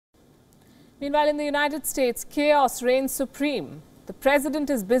Meanwhile, in the United States, chaos reigns supreme. The president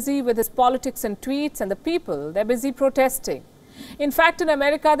is busy with his politics and tweets, and the people, they're busy protesting. In fact, in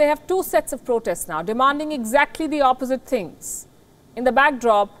America, they have two sets of protests now, demanding exactly the opposite things. In the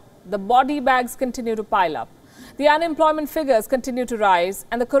backdrop, the body bags continue to pile up. The unemployment figures continue to rise,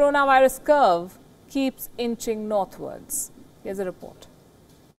 and the coronavirus curve keeps inching northwards. Here's a report.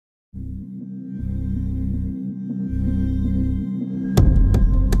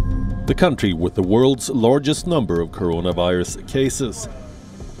 The country with the world's largest number of coronavirus cases,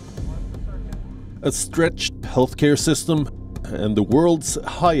 a stretched healthcare system, and the world's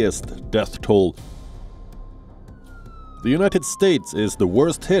highest death toll. The United States is the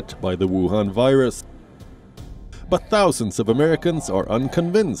worst hit by the Wuhan virus. But thousands of Americans are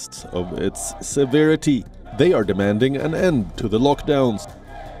unconvinced of its severity. They are demanding an end to the lockdowns.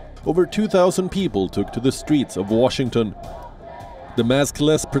 Over 2,000 people took to the streets of Washington. The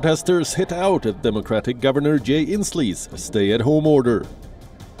maskless protesters hit out at Democratic Governor Jay Inslee's stay-at-home order.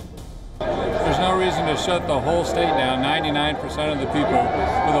 There's no reason to shut the whole state down, 99% of the people,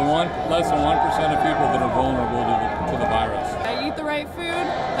 with less than 1% of people that are vulnerable to the virus. I eat the right food,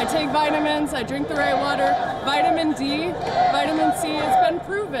 I take vitamins, I drink the right water. Vitamin D, vitamin C, it's been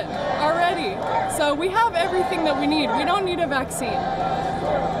proven already. So we have everything that we need. We don't need a vaccine.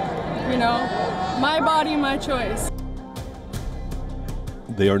 You know, my body, my choice.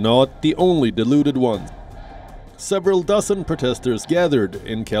 They are not the only deluded ones. Several dozen protesters gathered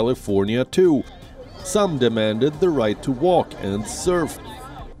in California too. Some demanded the right to walk and surf.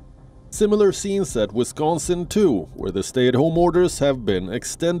 Similar scenes at Wisconsin too, where the stay-at-home orders have been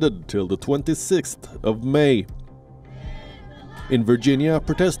extended till the 26th of May. In Virginia,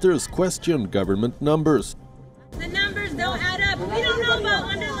 protesters questioned government numbers. The numbers don't add up. We don't know about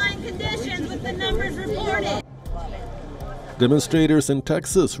underlying conditions with the numbers reported. Demonstrators in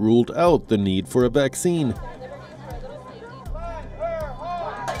Texas ruled out the need for a vaccine.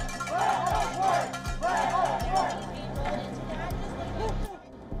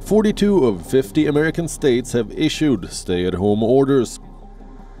 "42 of 50 American states have issued stay-at-home orders.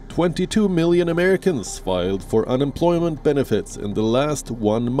 22 million Americans filed for unemployment benefits in the last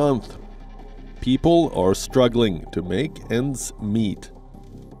 1 month. People are struggling to make ends meet.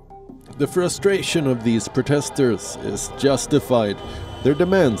 The frustration of these protesters is justified. Their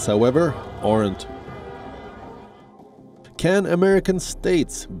demands, however, aren't. Can American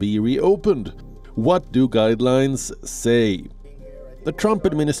states be reopened? What do guidelines say? The Trump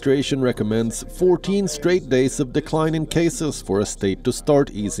administration recommends 14 straight days of decline in cases for a state to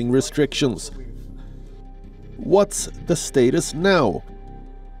start easing restrictions. What's the status now?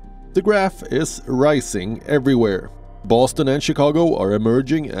 The graph is rising everywhere. Boston and Chicago are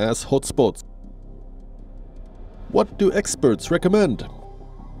emerging as hotspots. What do experts recommend?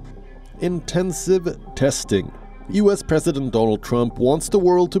 Intensive testing. US President Donald Trump wants the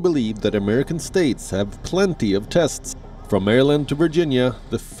world to believe that American states have plenty of tests. From Maryland to Virginia,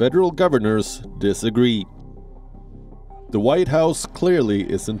 the federal governors disagree. The White House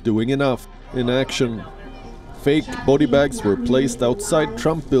clearly isn't doing enough. Inaction. Fake body bags were placed outside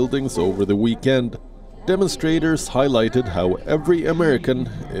Trump buildings over the weekend. Demonstrators highlighted how every American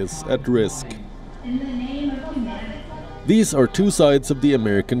is at risk. These are two sides of the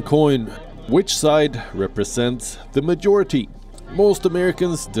American coin. Which side represents the majority? Most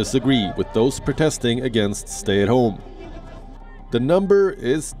Americans disagree with those protesting against stay-at-home. The number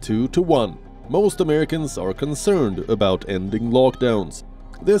is 2-1. Most Americans are concerned about ending lockdowns.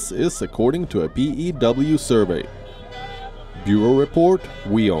 This is according to a PEW survey. Bureau Report,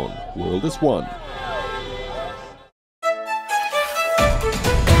 WION, World is One.